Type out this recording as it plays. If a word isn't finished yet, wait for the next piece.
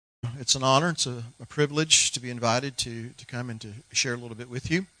It's an honor, it's a privilege to be invited to come and to share a little bit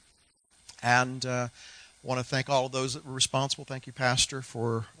with you. And I want to thank all of those that were responsible. Thank you, Pastor,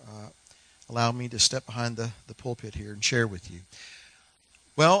 for allowing me to step behind the pulpit here and share with you.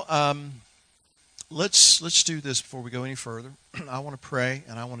 Well, let's do this before we go any further. I want to pray,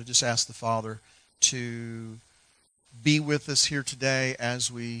 and I want to just ask the Father to be with us here today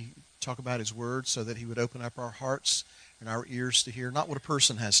as we talk about His Word, so that He would open up our hearts and our ears to hear not what a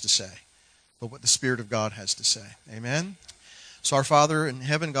person has to say, but what the Spirit of God has to say. Amen? So our Father in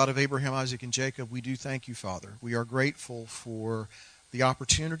heaven, God of Abraham, Isaac, and Jacob, we do thank you, Father. We are grateful for the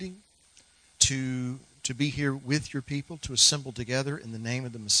opportunity to be here with your people, to assemble together in the name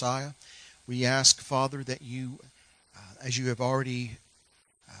of the Messiah. We ask, Father, that you, as you have already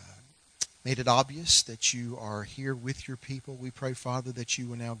made it obvious that you are here with your people, we pray, Father, that you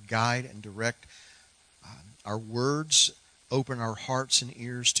will now guide and direct our words, open our hearts and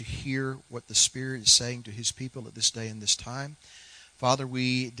ears to hear what the Spirit is saying to His people at this day and this time. Father,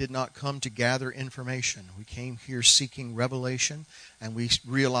 we did not come to gather information. We came here seeking revelation, and we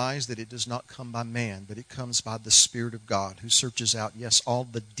realize that it does not come by man, but it comes by the Spirit of God, who searches out, yes, all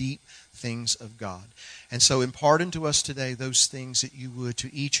the deep things of God. And so impart unto us today those things that you would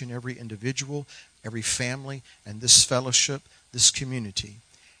to each and every individual, every family, and this fellowship, this community.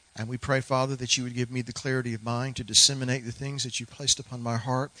 And we pray, Father, that you would give me the clarity of mind to disseminate the things that you placed upon my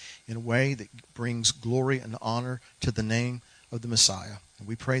heart in a way that brings glory and honor to the name of the Messiah. And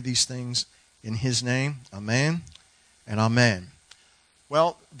we pray these things in His name. Amen and amen.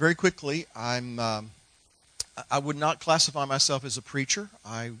 Well, very quickly, I would not classify myself as a preacher.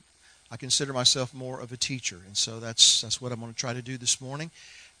 I consider myself more of a teacher. And so that's what I'm going to try to do this morning.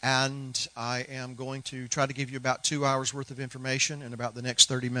 And I am going to try to give you about 2 hours worth of information in about the next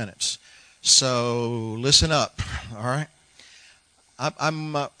 30 minutes. So listen up, all right?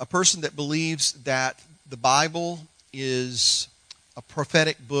 I'm a person that believes that the Bible is a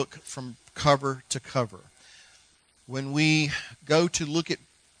prophetic book from cover to cover. When we go to look at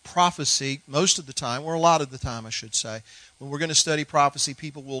prophecy, most of the time, or a lot of the time I should say, when we're going to study prophecy,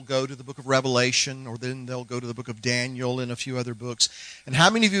 people will go to the book of Revelation, or then they'll go to the book of Daniel and a few other books. And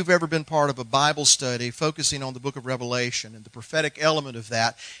how many of you have ever been part of a Bible study focusing on the book of Revelation and the prophetic element of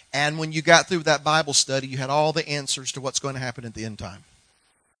that, and when you got through that Bible study, you had all the answers to what's going to happen at the end time?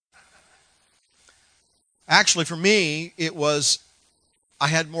 Actually, for me, I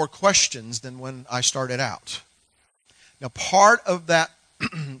had more questions than when I started out. Now, part of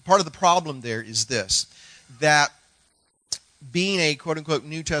the problem there is this, that being a quote-unquote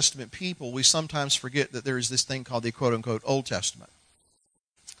New Testament people, we sometimes forget that there is this thing called the quote-unquote Old Testament.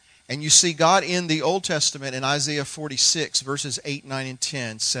 And you see God in the Old Testament in Isaiah 46, verses 8, 9, and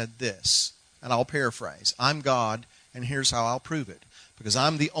 10 said this, and I'll paraphrase, "I'm God, and here's how I'll prove it. Because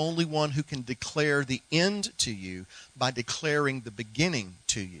I'm the only one who can declare the end to you by declaring the beginning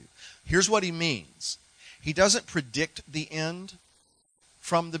to you." Here's what He means. He doesn't predict the end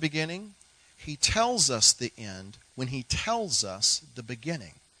from the beginning. He tells us the end when He tells us the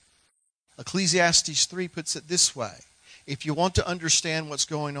beginning. Ecclesiastes 3 puts it this way. If you want to understand what's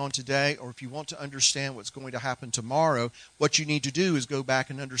going on today, or if you want to understand what's going to happen tomorrow, what you need to do is go back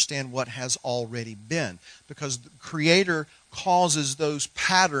and understand what has already been. Because the Creator causes those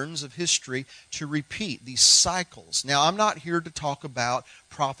patterns of history to repeat, these cycles. Now, I'm not here to talk about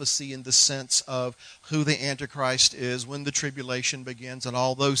prophecy in the sense of who the Antichrist is, when the tribulation begins, and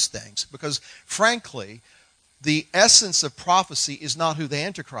all those things. Because, frankly, the essence of prophecy is not who the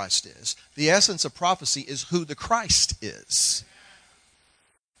Antichrist is. The essence of prophecy is who the Christ is.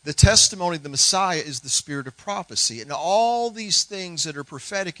 The testimony of the Messiah is the spirit of prophecy. And all these things that are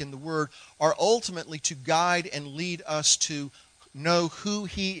prophetic in the Word are ultimately to guide and lead us to know who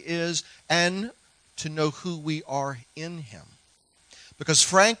He is and to know who we are in Him. Because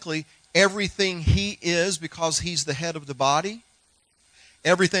frankly, everything He is, because He's the head of the body,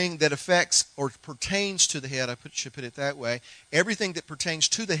 everything that affects or pertains to the head, should put it that way, everything that pertains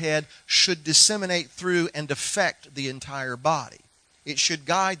to the head should disseminate through and affect the entire body. It should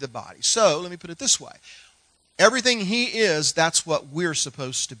guide the body. So, let me put it this way. Everything He is, that's what we're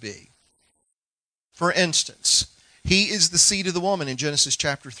supposed to be. For instance, He is the seed of the woman in Genesis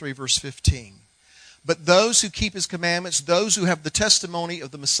chapter 3, verse 15. But those who keep His commandments, those who have the testimony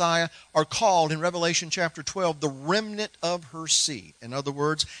of the Messiah, are called in Revelation chapter 12 the remnant of her seed. In other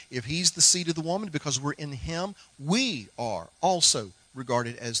words, if He's the seed of the woman, because we're in Him, we are also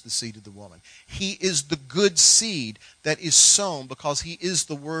regarded as the seed of the woman. He is the good seed that is sown because He is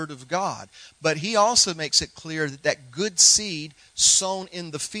the Word of God. But He also makes it clear that that good seed sown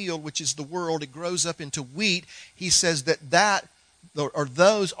in the field, which is the world, it grows up into wheat. He says that or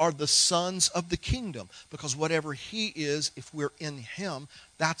those are the sons of the kingdom. Because whatever he is, if we're in him,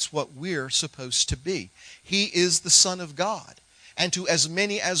 that's what we're supposed to be. He is the Son of God. And to as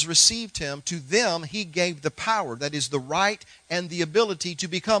many as received him, to them he gave the power, that is the right and the ability to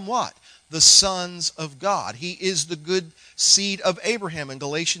become what? The sons of God. He is the good seed of Abraham in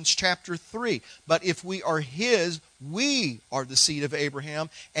Galatians chapter 3. But if we are his, we are the seed of Abraham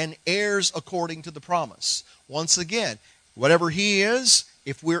and heirs according to the promise. Once again, whatever he is,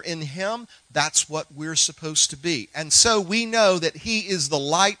 if we're in him, that's what we're supposed to be. And so we know that he is the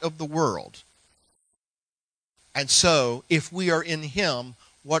light of the world. And so, if we are in him,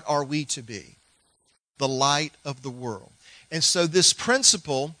 what are we to be? The light of the world. And so this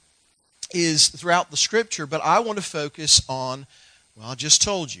principle is throughout the Scripture, but I want to focus on, well, I just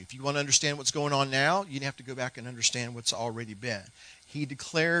told you, if you want to understand what's going on now, you have to go back and understand what's already been. He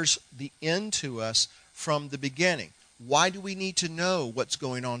declares the end to us from the beginning. Why do we need to know what's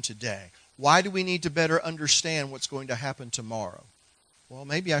going on today? Why do we need to better understand what's going to happen tomorrow? Well,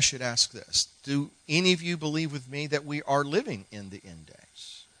 maybe I should ask this. Do any of you believe with me that we are living in the end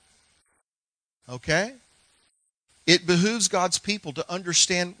days? Okay? It behooves God's people to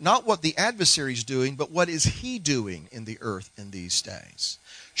understand not what the adversary is doing, but what is he doing in the earth in these days.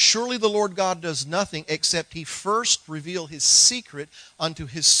 Surely the Lord God does nothing except he first reveal his secret unto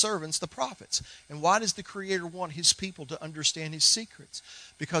his servants, the prophets. And why does the Creator want his people to understand his secrets?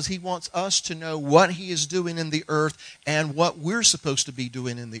 Because he wants us to know what he is doing in the earth and what we're supposed to be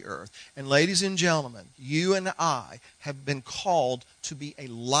doing in the earth. And ladies and gentlemen, you and I have been called to be a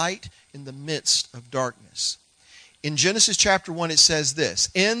light in the midst of darkness. In Genesis chapter 1 it says this,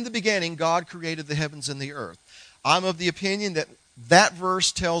 in the beginning God created the heavens and the earth. I'm of the opinion that that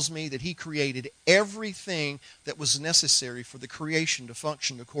verse tells me that he created everything that was necessary for the creation to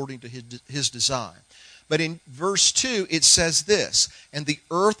function according to his design. But in verse 2 it says this, and the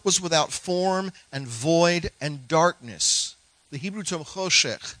earth was without form and void and darkness. The Hebrew term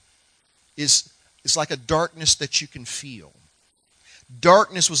choshech is like a darkness that you can feel.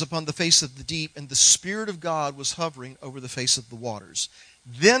 Darkness was upon the face of the deep, and the Spirit of God was hovering over the face of the waters.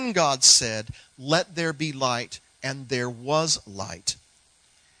 Then God said, let there be light, and there was light.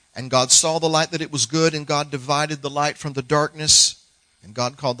 And God saw the light that it was good, and God divided the light from the darkness. And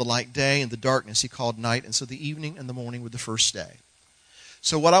God called the light day, and the darkness he called night. And so the evening and the morning were the first day.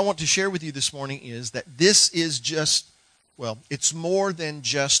 So what I want to share with you this morning is that this is just, well, it's more than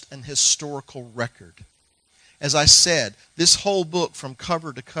just an historical record. As I said, this whole book from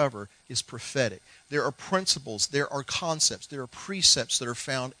cover to cover is prophetic. There are principles, there are concepts, there are precepts that are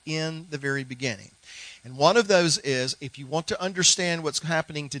found in the very beginning. And one of those is, if you want to understand what's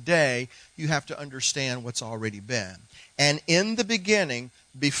happening today, you have to understand what's already been. And in the beginning,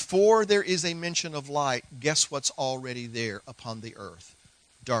 before there is a mention of light, guess what's already there upon the earth?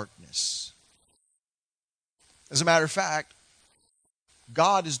 Darkness. As a matter of fact,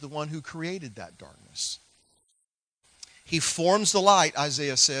 God is the one who created that darkness. He forms the light,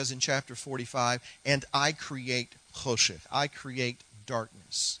 Isaiah says in chapter 45, and I create choshech. I create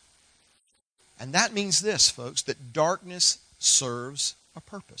darkness. And that means this, folks, that darkness serves a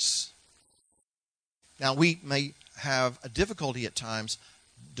purpose. Now, we may have a difficulty at times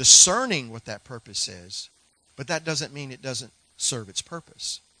discerning what that purpose is, but that doesn't mean it doesn't serve its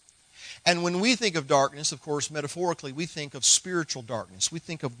purpose. And when we think of darkness, of course, metaphorically, we think of spiritual darkness. We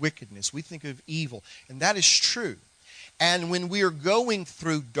think of wickedness. We think of evil. And that is true. And when we are going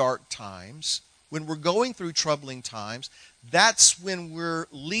through dark times, when we're going through troubling times, that's when we're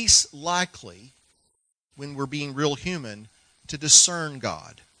least likely, when we're being real human, to discern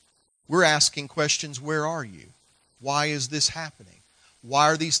God. We're asking questions, where are you? Why is this happening? Why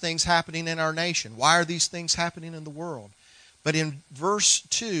are these things happening in our nation? Why are these things happening in the world? But in verse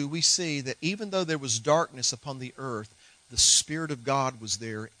 2, we see that even though there was darkness upon the earth, the Spirit of God was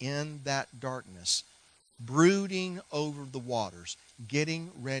there in that darkness, brooding over the waters,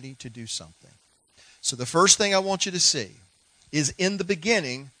 getting ready to do something. So the first thing I want you to see is in the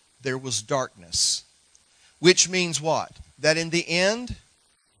beginning, there was darkness. Which means what? That in the end,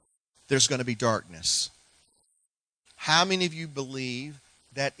 there's going to be darkness. How many of you believe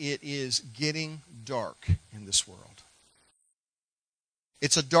that it is getting dark in this world?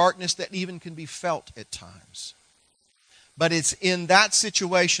 It's a darkness that even can be felt at times. But it's in that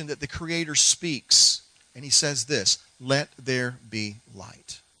situation that the Creator speaks. And he says this, let there be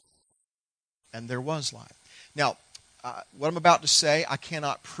light. And there was light. Now, what I'm about to say, I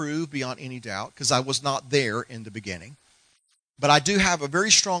cannot prove beyond any doubt, because I was not there in the beginning. But I do have a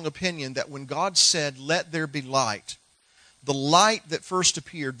very strong opinion that when God said, let there be light, the light that first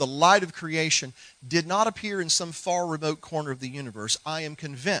appeared, the light of creation, did not appear in some far remote corner of the universe. I am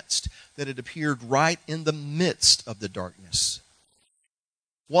convinced that it appeared right in the midst of the darkness.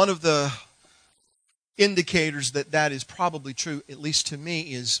 One of the indicators that that is probably true, at least to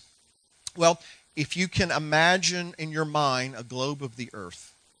me, is, well, if you can imagine in your mind a globe of the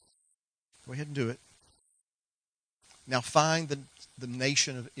earth, go ahead and do it. Now find the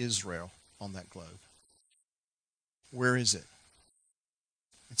nation of Israel on that globe. Where is it?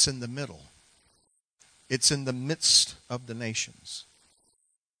 It's in the middle. It's in the midst of the nations.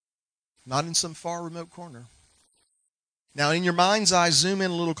 Not in some far remote corner. Now in your mind's eye, zoom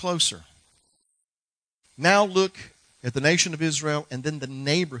in a little closer. Now look at the nation of Israel and then the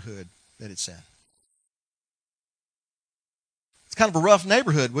neighborhood that it's in. It's kind of a rough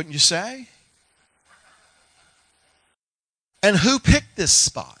neighborhood, wouldn't you say? And who picked this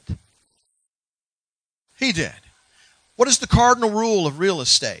spot? He did. What is the cardinal rule of real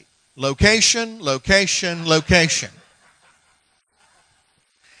estate? Location, location, location.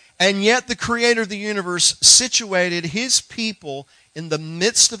 And yet the Creator of the universe situated His people in the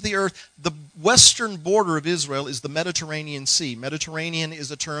midst of the earth. The western border of Israel is the Mediterranean Sea. Mediterranean is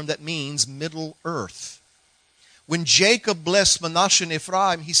a term that means Middle Earth. When Jacob blessed Manasseh and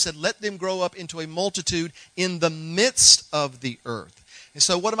Ephraim, he said, let them grow up into a multitude in the midst of the earth. And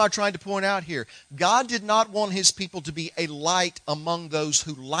so what am I trying to point out here? God did not want His people to be a light among those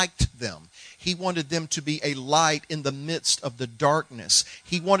who liked them. He wanted them to be a light in the midst of the darkness.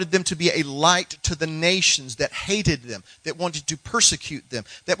 He wanted them to be a light to the nations that hated them, that wanted to persecute them,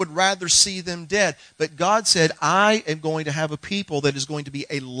 that would rather see them dead. But God said, I am going to have a people that is going to be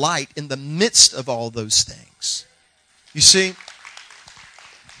a light in the midst of all those things. You see,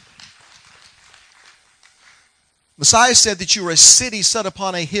 Messiah said that you are a city set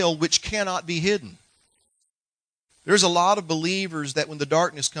upon a hill which cannot be hidden. There's a lot of believers that when the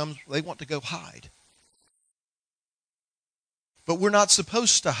darkness comes, they want to go hide. But we're not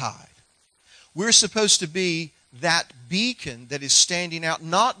supposed to hide. We're supposed to be that beacon that is standing out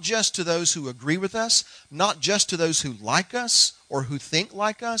not just to those who agree with us, not just to those who like us or who think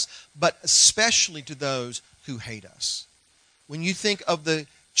like us, but especially to those who hate us. When you think of the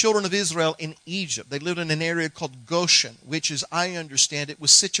children of Israel in Egypt, they lived in an area called Goshen, which, as I understand it,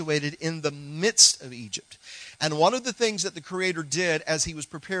 was situated in the midst of Egypt. And one of the things that the Creator did as He was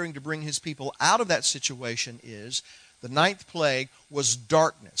preparing to bring His people out of that situation is the ninth plague was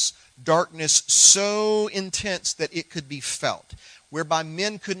darkness. Darkness so intense that it could be felt, whereby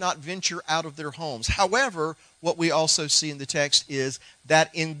men could not venture out of their homes. However, what we also see in the text is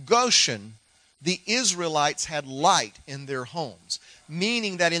that in Goshen, the Israelites had light in their homes,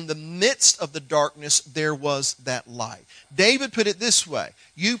 meaning that in the midst of the darkness, there was that light. David put it this way,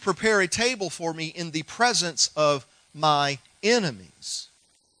 you prepare a table for me in the presence of my enemies.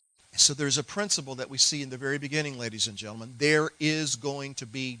 So there's a principle that we see in the very beginning, ladies and gentlemen. There is going to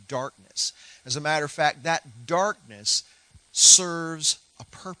be darkness. As a matter of fact, that darkness serves a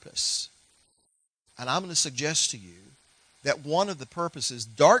purpose. And I'm going to suggest to you that one of the purposes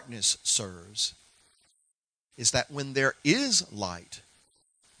darkness serves is that when there is light,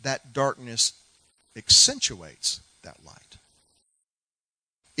 that darkness accentuates that light.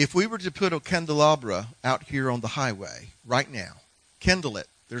 If we were to put a candelabra out here on the highway right now, kindle it,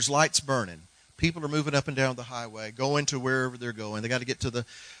 there's lights burning, people are moving up and down the highway, going to wherever they're going, they got to get to the,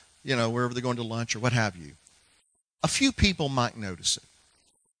 wherever they're going to lunch or what have you. A few people might notice it.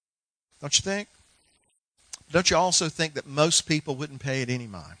 Don't you think? Don't you also think that most people wouldn't pay it any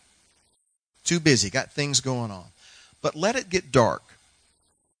mind? Too busy, got things going on. But let it get dark.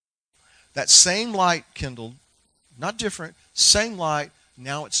 That same light kindled, not different, same light,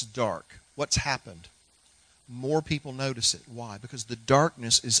 now it's dark. What's happened? More people notice it. Why? Because the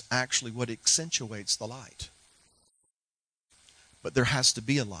darkness is actually what accentuates the light. But there has to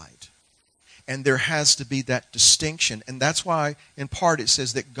be a light. And there has to be that distinction. And that's why, in part, it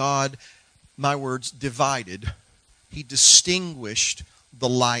says that God, my words, divided. He distinguished the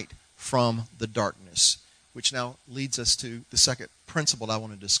light from the darkness, which now leads us to the second principle I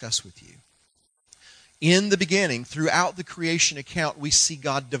want to discuss with you. In the beginning, throughout the creation account, we see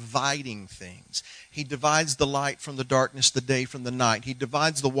God dividing things. He divides the light from the darkness, the day from the night. He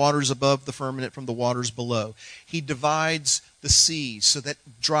divides the waters above the firmament from the waters below. He divides the seas so that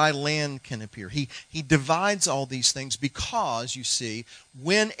dry land can appear. He divides all these things because, you see,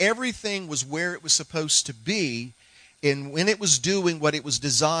 when everything was where it was supposed to be, and when it was doing what it was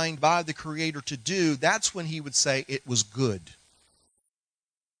designed by the Creator to do, that's when He would say it was good.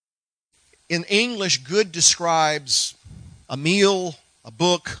 In English, good describes a meal, a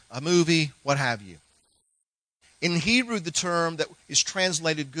book, a movie, what have you. In Hebrew, the term that is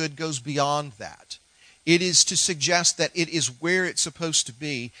translated good goes beyond that. It is to suggest that it is where it's supposed to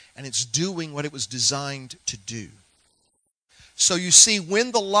be, and it's doing what it was designed to do. So you see,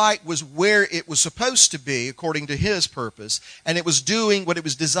 when the light was where it was supposed to be, according to His purpose, and it was doing what it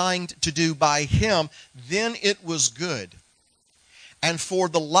was designed to do by Him, then it was good. And for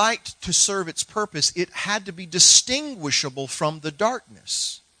the light to serve its purpose, it had to be distinguishable from the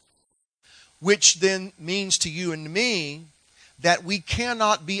darkness. Which then means to you and me that we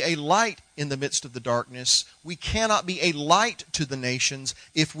cannot be a light in the midst of the darkness. We cannot be a light to the nations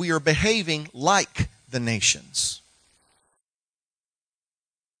if we are behaving like the nations.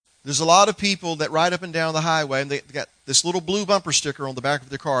 There's a lot of people that ride up and down the highway and they got this little blue bumper sticker on the back of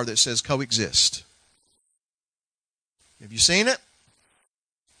their car that says coexist. Have you seen it?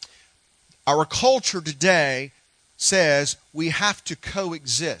 Our culture today says we have to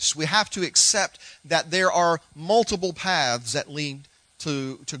coexist. We have to accept that there are multiple paths that lead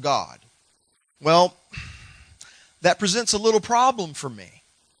to God. Well, that presents a little problem for me.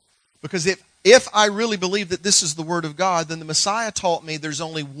 Because if I really believe that this is the Word of God, then the Messiah taught me there's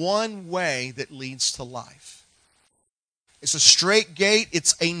only one way that leads to life. It's a straight gate.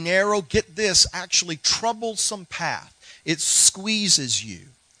 It's a narrow, get this, actually troublesome path. It squeezes you.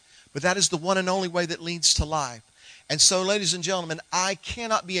 But that is the one and only way that leads to life. And so, ladies and gentlemen, I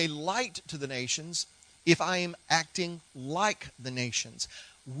cannot be a light to the nations if I am acting like the nations.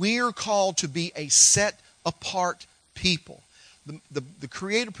 We're called to be a set-apart people. The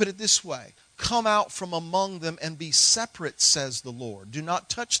Creator put it this way: come out from among them and be separate, says the Lord. Do not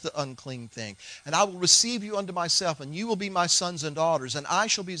touch the unclean thing. And I will receive you unto myself, and you will be my sons and daughters, and I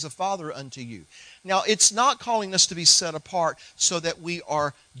shall be as a father unto you. Now, it's not calling us to be set apart so that we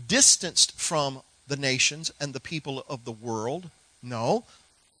are distanced from the nations and the people of the world. No.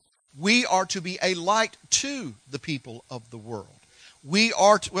 We are to be a light to the people of the world. We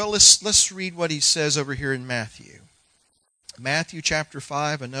are to, well, let's read what he says over here in Matthew. Matthew chapter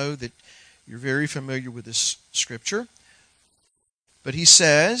 5. I know that you're very familiar with this scripture. But he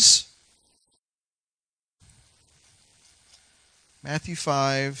says, Matthew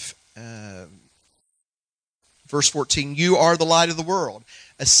 5, verse 14, you are the light of the world.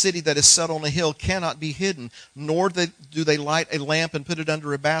 A city that is set on a hill cannot be hidden, nor do they light a lamp and put it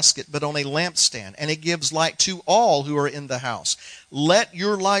under a basket, but on a lampstand, and it gives light to all who are in the house. Let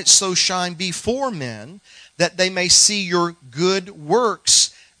your light so shine before men that they may see your good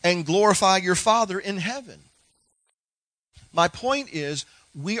works and glorify your Father in heaven. My point is,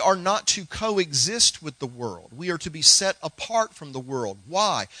 we are not to coexist with the world. We are to be set apart from the world.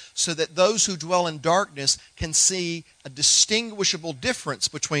 Why? So that those who dwell in darkness can see a distinguishable difference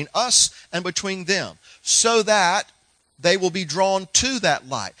between us and between them. So that they will be drawn to that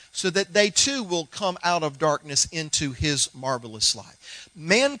light. So that they too will come out of darkness into His marvelous light.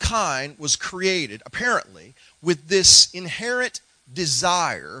 Mankind was created, apparently, with this inherent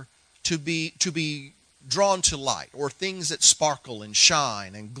desire to be drawn to light, or things that sparkle and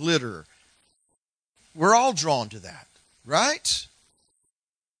shine and glitter. We're all drawn to that, right?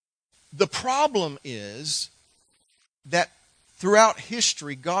 The problem is that throughout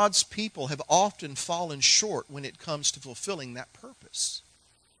history, God's people have often fallen short when it comes to fulfilling that purpose.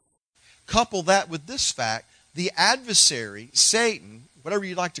 Couple that with this fact: the adversary, Satan, whatever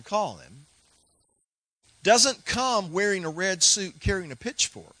you like to call him, doesn't come wearing a red suit carrying a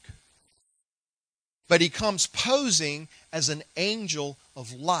pitchfork. But he comes posing as an angel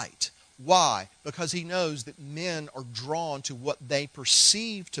of light. Why? Because he knows that men are drawn to what they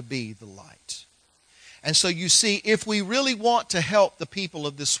perceive to be the light. And so you see, if we really want to help the people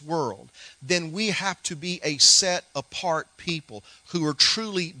of this world, then we have to be a set-apart people who are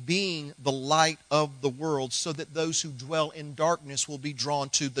truly being the light of the world, so that those who dwell in darkness will be drawn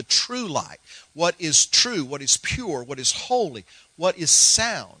to the true light. What is true, what is pure, what is holy, what is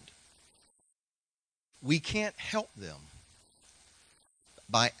sound. We can't help them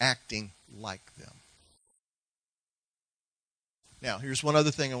by acting like them. Now, here's one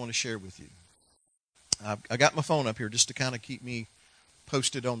other thing I want to share with you. I got my phone up here just to kind of keep me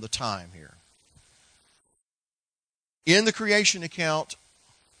posted on the time here. In the creation account,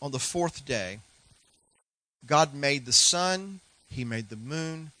 on the fourth day, God made the sun, He made the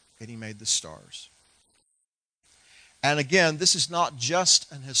moon, and He made the stars. And again, this is not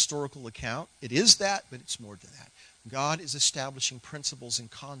just an historical account. It is that, but it's more than that. God is establishing principles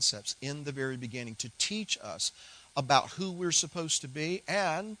and concepts in the very beginning to teach us about who we're supposed to be,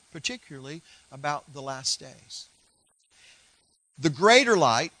 and particularly about the last days. The greater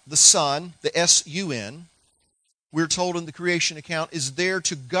light, the sun, the S-U-N, we're told in the creation account, is there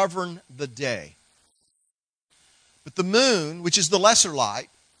to govern the day. But the moon, which is the lesser light,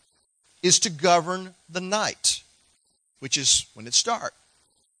 is to govern the night, which is when it's dark.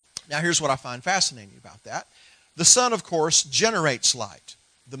 Now here's what I find fascinating about that. The sun, of course, generates light.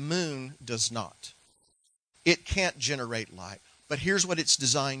 The moon does not. It can't generate light. But here's what it's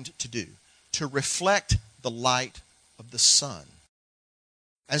designed to do: to reflect the light of the sun.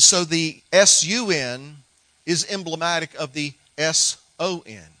 And so the sun is emblematic of the son.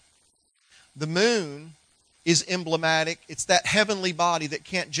 The moon is emblematic. It's that heavenly body that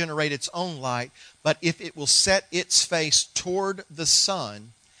can't generate its own light, but if it will set its face toward the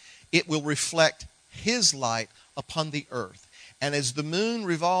sun, it will reflect His light upon the earth. And as the moon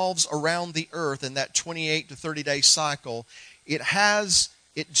revolves around the earth in that 28 to 30 day cycle, it has,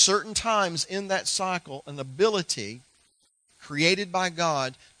 at certain times in that cycle, an ability created by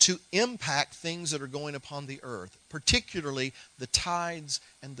God to impact things that are going upon the earth, particularly the tides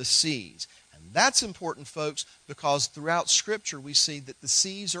and the seas. And that's important, folks, because throughout Scripture we see that the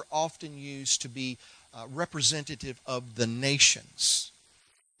seas are often used to be representative of the nations.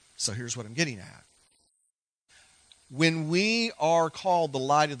 So here's what I'm getting at. When we are called the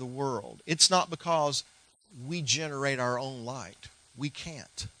light of the world, it's not because we generate our own light. We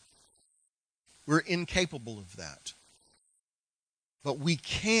can't. We're incapable of that. But we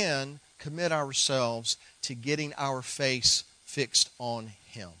can commit ourselves to getting our face fixed on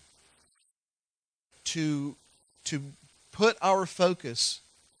Him. To put our focus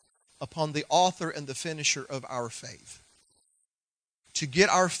upon the author and the finisher of our faith. To get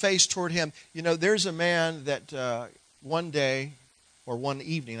our face toward Him. You know, there's a man that one day, or one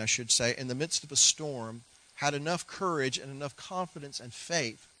evening I should say, in the midst of a storm, had enough courage and enough confidence and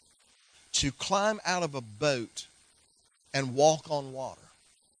faith to climb out of a boat and walk on water.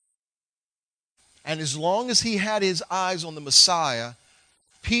 And as long as he had his eyes on the Messiah,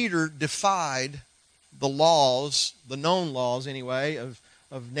 Peter defied the laws, the known laws anyway,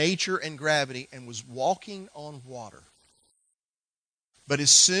 of nature and gravity, and was walking on water. But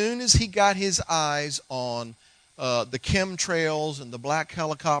as soon as he got his eyes on the chemtrails and the black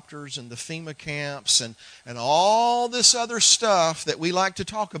helicopters and the FEMA camps and all this other stuff that we like to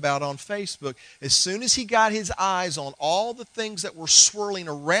talk about on Facebook, as soon as he got his eyes on all the things that were swirling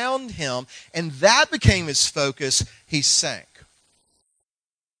around him, and that became his focus, he sank.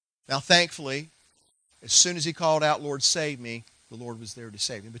 Now, thankfully, as soon as he called out, "Lord, save me," the Lord was there to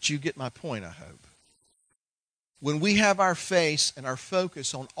save him. But you get my point, I hope. When we have our face and our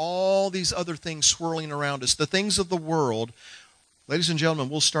focus on all these other things swirling around us, the things of the world, ladies and gentlemen,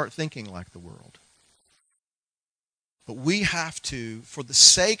 we'll start thinking like the world. But we have to, for the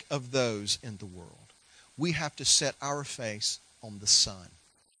sake of those in the world, we have to set our face on the sun.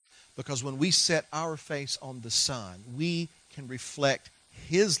 Because when we set our face on the sun, we can reflect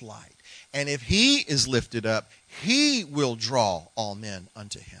His light. And if He is lifted up, He will draw all men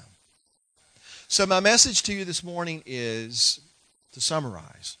unto Him. So my message to you this morning is, to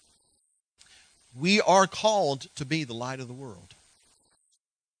summarize, we are called to be the light of the world.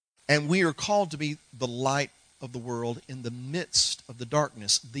 And we are called to be the light of the world in the midst of the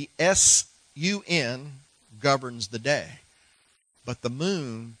darkness. The sun governs the day, but the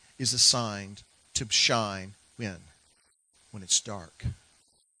moon is assigned to shine when it's dark.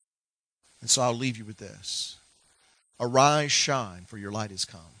 And so I'll leave you with this. Arise, shine, for your light is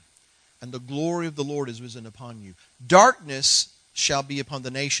come, and the glory of the Lord is risen upon you. Darkness shall be upon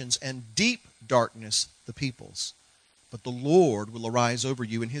the nations, and deep darkness the peoples. But the Lord will arise over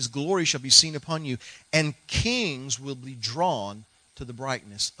you, and His glory shall be seen upon you, and kings will be drawn to the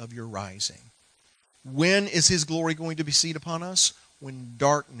brightness of your rising. When is His glory going to be seen upon us? When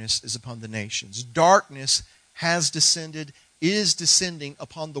darkness is upon the nations. Darkness has descended, is descending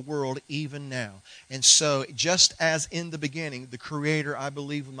upon the world even now. And so, just as in the beginning, the Creator, I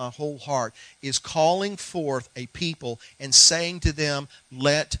believe with my whole heart, is calling forth a people and saying to them,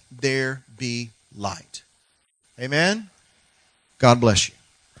 "Let there be light." Amen? God bless you.